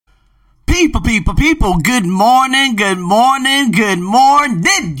People, good morning.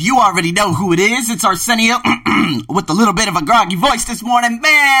 You already know who it is. It's Arsenio with a little bit of a groggy voice this morning. Man,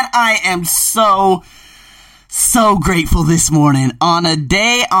 I am so grateful this morning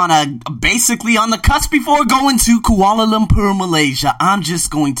basically on the cusp before going to Kuala Lumpur, Malaysia. I'm just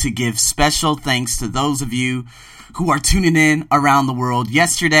going to give special thanks to those of you who are tuning in around the world.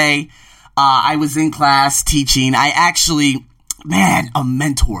 Yesterday, I was in class teaching. A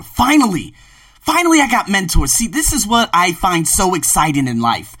mentor. Finally, I got mentors. See, this is what I find so exciting in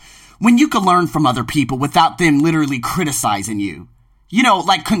life. When you can learn from other people without them literally criticizing you. You know,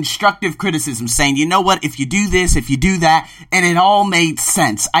 like constructive criticism, saying, you know what, if you do this, if you do that, and it all made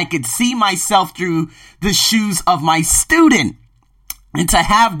sense. I could see myself through the shoes of my student. And to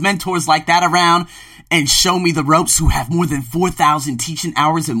have mentors like that around and show me the ropes, who have more than 4,000 teaching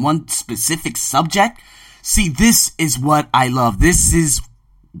hours in one specific subject. See, this is what I love. This is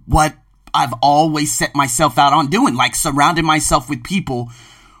what I've always set myself out on doing, like surrounding myself with people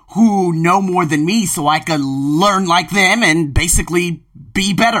who know more than me so I could learn like them and basically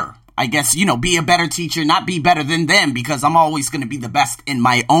be better. I guess, be a better teacher, not be better than them, because I'm always going to be the best in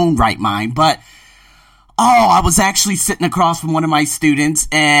my own right mind. But, I was actually sitting across from one of my students,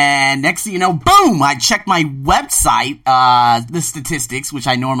 and next thing you know, boom, I checked my website, the statistics, which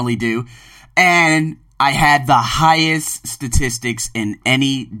I normally do, and I had the highest statistics in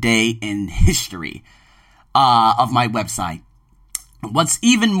any day in history of my website. What's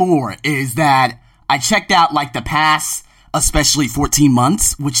even more is that I checked out like the past, especially 14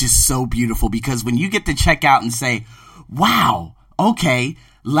 months, which is so beautiful, because when you get to check out and say, wow, okay,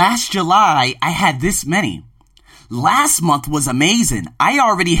 last July I had this many. Last month was amazing. I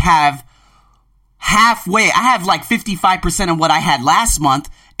already have halfway. I have like 55% of what I had last month,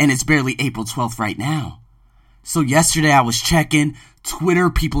 and it's barely April 12th right now. So yesterday I was checking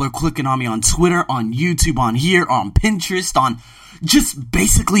Twitter. People are clicking on me on Twitter, on YouTube, on here, on Pinterest, on just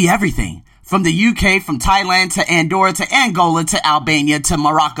basically everything. From the UK, from Thailand to Andorra to Angola to Albania to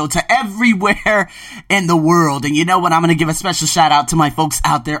Morocco to everywhere in the world. And you know what? I'm going to give a special shout out to my folks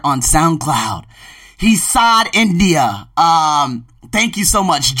out there on SoundCloud. Hisad, India. Thank you so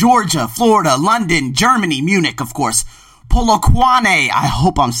much. Georgia, Florida, London, Germany, Munich, of course. Polokwane, I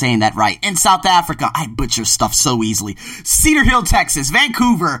hope I'm saying that right. In South Africa, I butcher stuff so easily. Cedar Hill, Texas.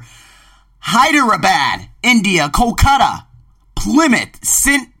 Vancouver, Hyderabad, India, Kolkata, Plymouth,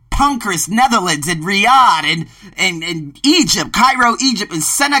 St. Pancras, Netherlands, and Riyadh, and Egypt, Cairo, Egypt, and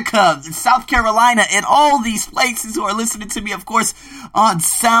Seneca, South Carolina, and all these places who are listening to me, of course, on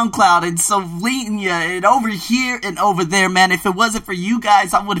SoundCloud, and Slovenia, and over here, and over there, man. If it wasn't for you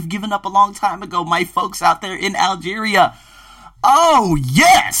guys, I would have given up a long time ago. My folks out there in Algeria. Oh,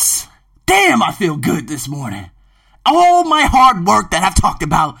 yes! Damn, I feel good this morning. All my hard work that I've talked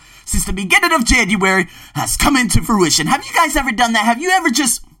about since the beginning of January has come into fruition. Have you guys ever done that? Have you ever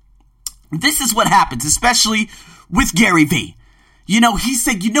just... This is what happens, especially with Gary Vee. He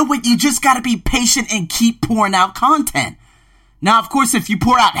said, you know what? You just got to be patient and keep pouring out content. Now, of course, if you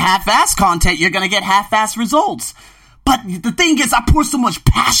pour out half-ass content, you're going to get half-ass results. But the thing is, I pour so much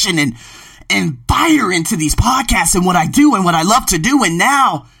passion and fire into these podcasts and what I do and what I love to do. And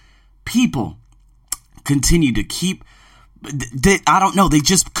now people continue to keep... I don't know, they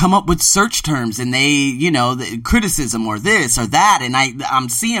just come up with search terms and they, the criticism or this or that. And I'm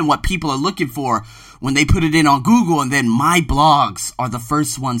seeing what people are looking for when they put it in on Google. And then my blogs are the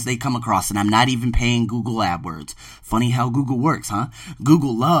first ones they come across. And I'm not even paying Google AdWords. Funny how Google works, huh?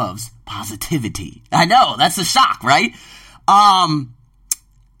 Google loves positivity. I know, that's a shock, right?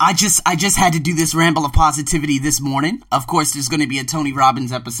 I just had to do this ramble of positivity this morning. Of course, there's going to be a Tony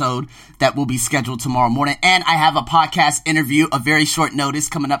Robbins episode that will be scheduled tomorrow morning. And I have a podcast interview, a very short notice,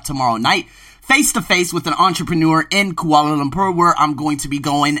 coming up tomorrow night, face to face with an entrepreneur in Kuala Lumpur, where I'm going to be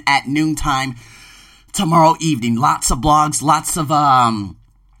going at noontime tomorrow evening. Lots of blogs, lots of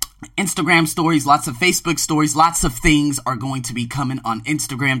Instagram stories, lots of Facebook stories, lots of things are going to be coming on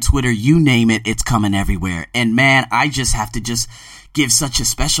Instagram, Twitter, you name it, it's coming everywhere. And man, I just have to give such a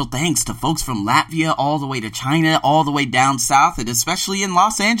special thanks to folks from Latvia all the way to China, all the way down south, and especially in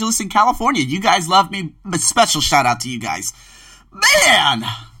Los Angeles and California. You guys love me. A special shout out to you guys. Man,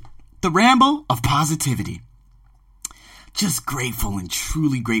 the ramble of positivity. Just grateful and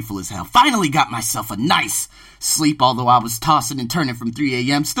truly grateful as hell. Finally got myself a nice sleep, although I was tossing and turning from 3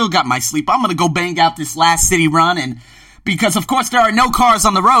 a.m. Still got my sleep. I'm going to go bang out this last city run, and because, of course, there are no cars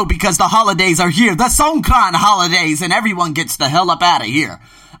on the road because the holidays are here. The Songkran holidays, and everyone gets the hell up out of here.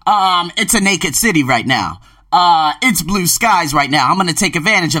 It's a naked city right now. It's blue skies right now. I'm going to take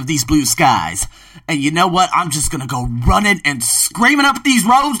advantage of these blue skies. And you know what? I'm just going to go running and screaming up these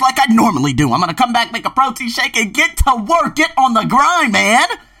roads like I normally do. I'm going to come back, make a protein shake, and get to work. Get on the grind, man.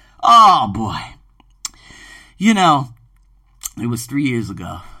 Oh, boy. You know, it was 3 years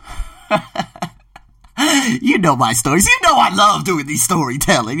ago. You know my stories. You know I love doing these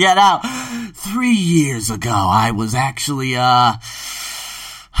storytelling. Yeah, now, 3 years ago, I was actually,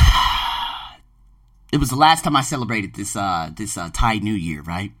 it was the last time I celebrated this Thai New Year,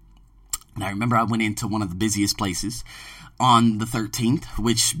 right? And I remember I went into one of the busiest places on the 13th,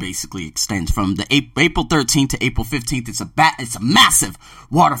 which basically extends from the April 13th to April 15th. It's a massive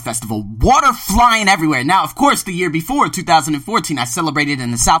water festival, water flying everywhere. Now, of course, the year before, 2014, I celebrated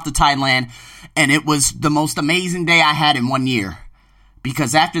in the south of Thailand, and it was the most amazing day I had in 1 year.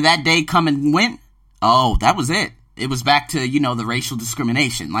 Because after that day come and went, oh, that was it. It was back to, the racial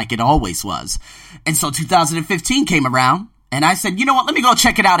discrimination, like it always was. And so 2015 came around, and I said, you know what, let me go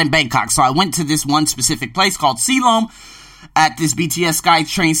check it out in Bangkok. So I went to this one specific place called Silom at this BTS Sky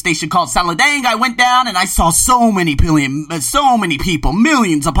train station called Saladang. I went down, and I saw so many people,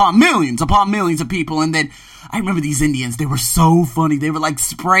 millions upon millions of people. And then I remember these Indians, they were so funny. They were like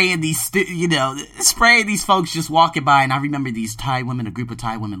spraying these folks just walking by. And I remember these Thai women, a group of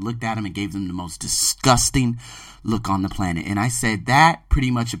Thai women looked at them and gave them the most disgusting look on the planet. And I said, that pretty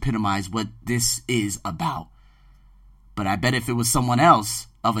much epitomized what this is about. But I bet if it was someone else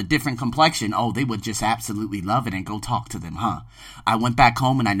of a different complexion, oh, they would just absolutely love it and go talk to them, huh? I went back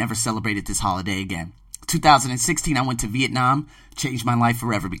home and I never celebrated this holiday again. 2016, I went to Vietnam, changed my life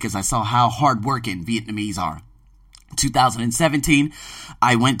forever because I saw how hardworking Vietnamese are. 2017,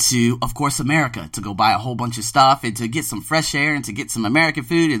 I went to, of course, America to go buy a whole bunch of stuff and to get some fresh air and to get some American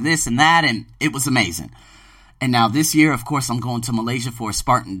food and this and that, and it was amazing. And now this year, of course, I'm going to Malaysia for a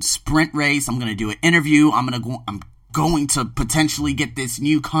Spartan sprint race. I'm going to do an interview. I'm going to potentially get this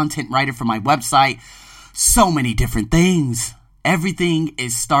new content writer for my website. So many different things. Everything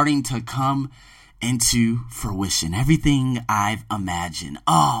is starting to come into fruition. Everything I've imagined.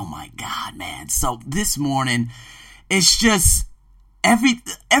 Oh my God, man. So this morning, it's just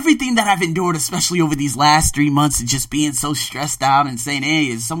everything that I've endured, especially over these last 3 months, and just being so stressed out and saying, hey,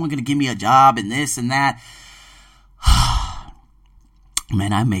 is someone going to give me a job and this and that?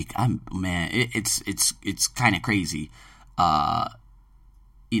 Man, it's kind of crazy,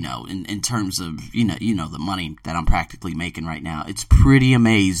 in terms of, the money that I'm practically making right now. It's pretty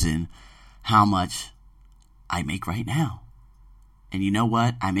amazing how much I make right now. And you know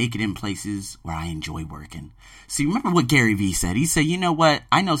what? I make it in places where I enjoy working. See, remember what Gary Vee said? He said, you know what?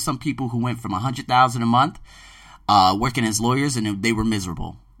 I know some people who went from $100,000 a month, working as lawyers, and they were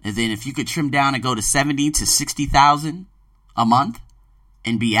miserable. And then if you could trim down and go to $70,000 to $60,000 a month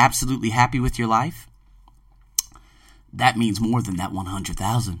and be absolutely happy with your life, that means more than that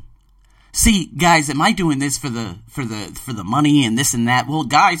 $100,000. See, guys, am I doing this for the money and this and that? Well,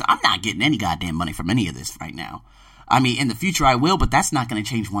 guys, I'm not getting any goddamn money from any of this right now. I mean, in the future I will, but that's not going to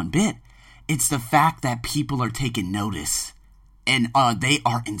change one bit. It's the fact that people are taking notice and they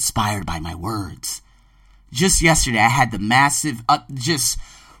are inspired by my words. Just yesterday, I had the massive,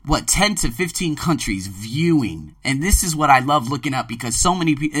 10 to 15 countries viewing. And this is what I love looking up, because so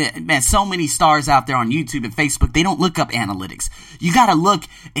many stars out there on YouTube and Facebook, they don't look up analytics. You got to look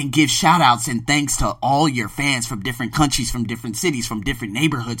and give shout outs and thanks to all your fans from different countries, from different cities, from different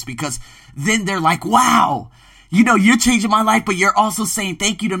neighborhoods, because then they're like, wow, you're changing my life, but you're also saying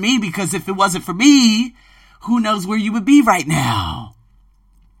thank you to me, because if it wasn't for me, who knows where you would be right now.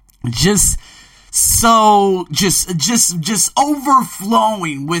 Just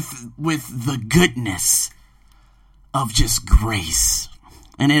overflowing with the goodness of just grace.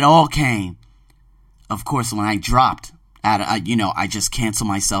 And it all came, of course, when I dropped I just canceled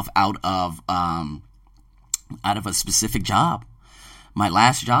myself out of a specific job. My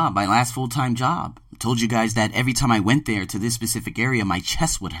last full-time job. I told you guys that every time I went there to this specific area, my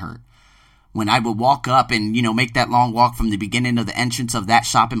chest would hurt. When I would walk up and, make that long walk from the beginning of the entrance of that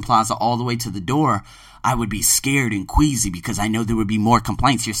shopping plaza all the way to the door, I would be scared and queasy because I know there would be more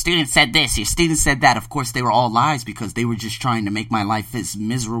complaints. Your student said this, your student said that. Of course, they were all lies because they were just trying to make my life as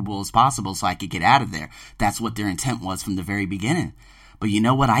miserable as possible so I could get out of there. That's what their intent was from the very beginning. But you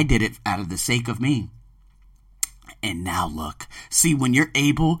know what? I did it out of the sake of me. And now look, see, when you're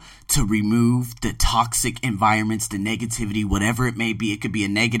able to remove the toxic environments, the negativity, whatever it may be, it could be a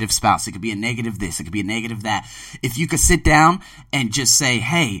negative spouse, it could be a negative this, it could be a negative that. If you could sit down and just say,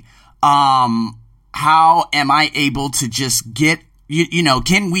 hey, how am I able to just get,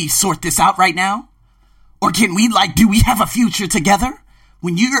 can we sort this out right now? Or can we do we have a future together?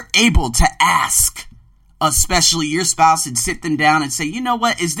 When you're able to ask especially your spouse, and sit them down and say, you know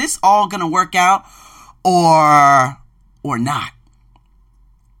what, is this all going to work out or not?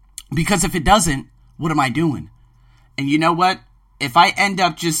 Because if it doesn't, what am I doing? And you know what? If I end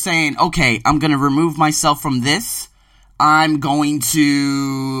up just saying, okay, I'm going to remove myself from this, I'm going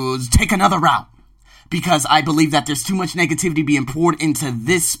to take another route because I believe that there's too much negativity being poured into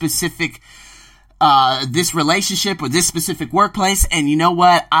this specific this relationship or this specific workplace. And you know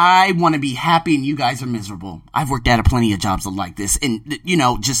what? I want to be happy and you guys are miserable. I've worked at plenty of jobs like this and,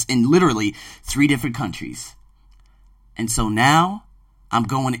 just in literally 3 different countries. And so now I'm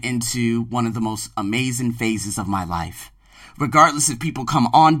going into one of the most amazing phases of my life. Regardless if people come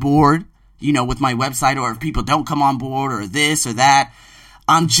on board, with my website, or if people don't come on board or this or that,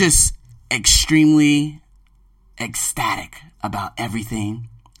 I'm just extremely ecstatic about everything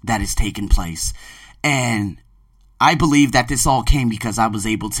that has taken place. And I believe that this all came because I was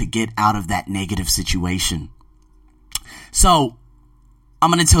able to get out of that negative situation. So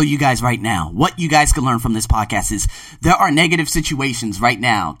I'm going to tell you guys right now, what you guys can learn from this podcast is there are negative situations right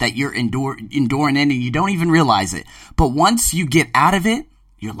now that you're enduring in and you don't even realize it. But once you get out of it,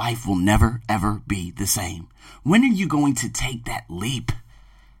 your life will never, ever be the same. When are you going to take that leap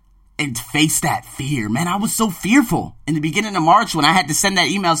and face that fear? Man, I was so fearful in the beginning of March when I had to send that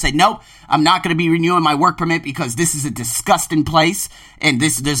email and say, nope, I'm not going to be renewing my work permit because this is a disgusting place and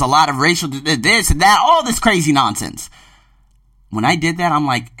there's a lot of racial this and that, all this crazy nonsense. When I did that, I'm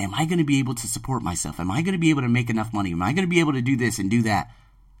like, am I going to be able to support myself? Am I going to be able to make enough money? Am I going to be able to do this and do that?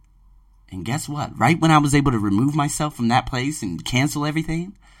 And guess what? Right when I was able to remove myself from that place and cancel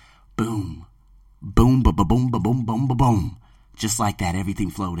everything, boom, boom, boom, boom, boom, boom, boom, boom, just like that, everything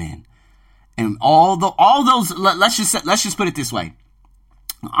flowed in. And all those, let's just put it this way.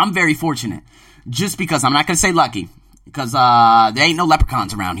 I'm very fortunate, just because I'm not going to say lucky, because there ain't no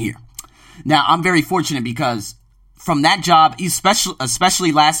leprechauns around here. Now, I'm very fortunate because from that job,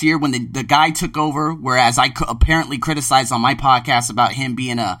 especially last year when the guy took over, whereas I apparently criticized on my podcast about him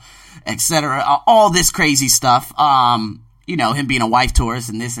being etc., all this crazy stuff, him being a wife tourist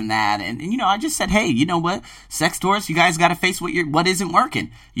and this and that. And I just said, hey, you know what? Sex tourists, you guys got to face what isn't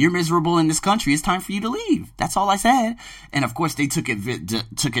working. You're miserable in this country. It's time for you to leave. That's all I said. And of course, they took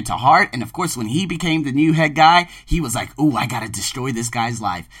it to heart. And of course, when he became the new head guy, he was like, ooh, I got to destroy this guy's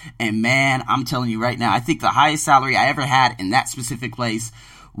life. And man, I'm telling you right now, I think the highest salary I ever had in that specific place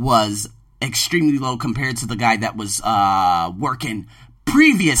was extremely low compared to the guy that was working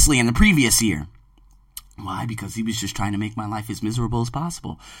previously in the previous year. Why? Because he was just trying to make my life as miserable as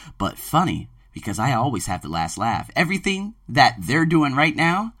possible. But funny, because I always have the last laugh. Everything that they're doing right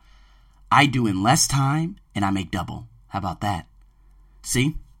now, I do in less time, and I make double. How about that?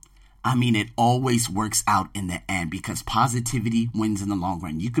 See? I mean, it always works out in the end because positivity wins in the long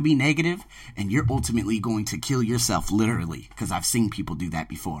run. You could be negative, and you're ultimately going to kill yourself, literally, because I've seen people do that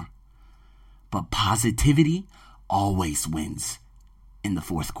before. But positivity always wins in the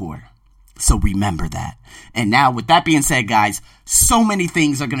fourth quarter. So remember that. And now with that being said, guys, so many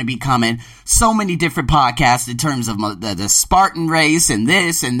things are going to be coming. So many different podcasts in terms of the Spartan race and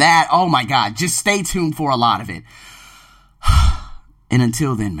this and that. Oh my God. Just stay tuned for a lot of it. And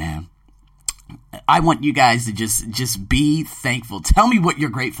until then, man, I want you guys to just be thankful. Tell me what you're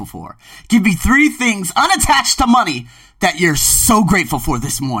grateful for. Give me 3 things unattached to money that you're so grateful for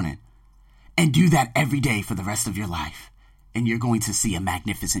this morning. And do that every day for the rest of your life. And you're going to see a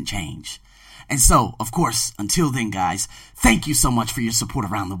magnificent change. And so, of course, until then, guys, thank you so much for your support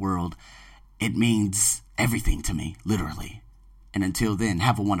around the world. It means everything to me, literally. And until then,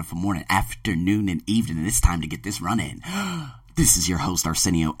 have a wonderful morning, afternoon, and evening. And it's time to get this run in. This is your host,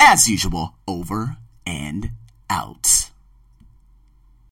 Arsenio, as usual, over and out.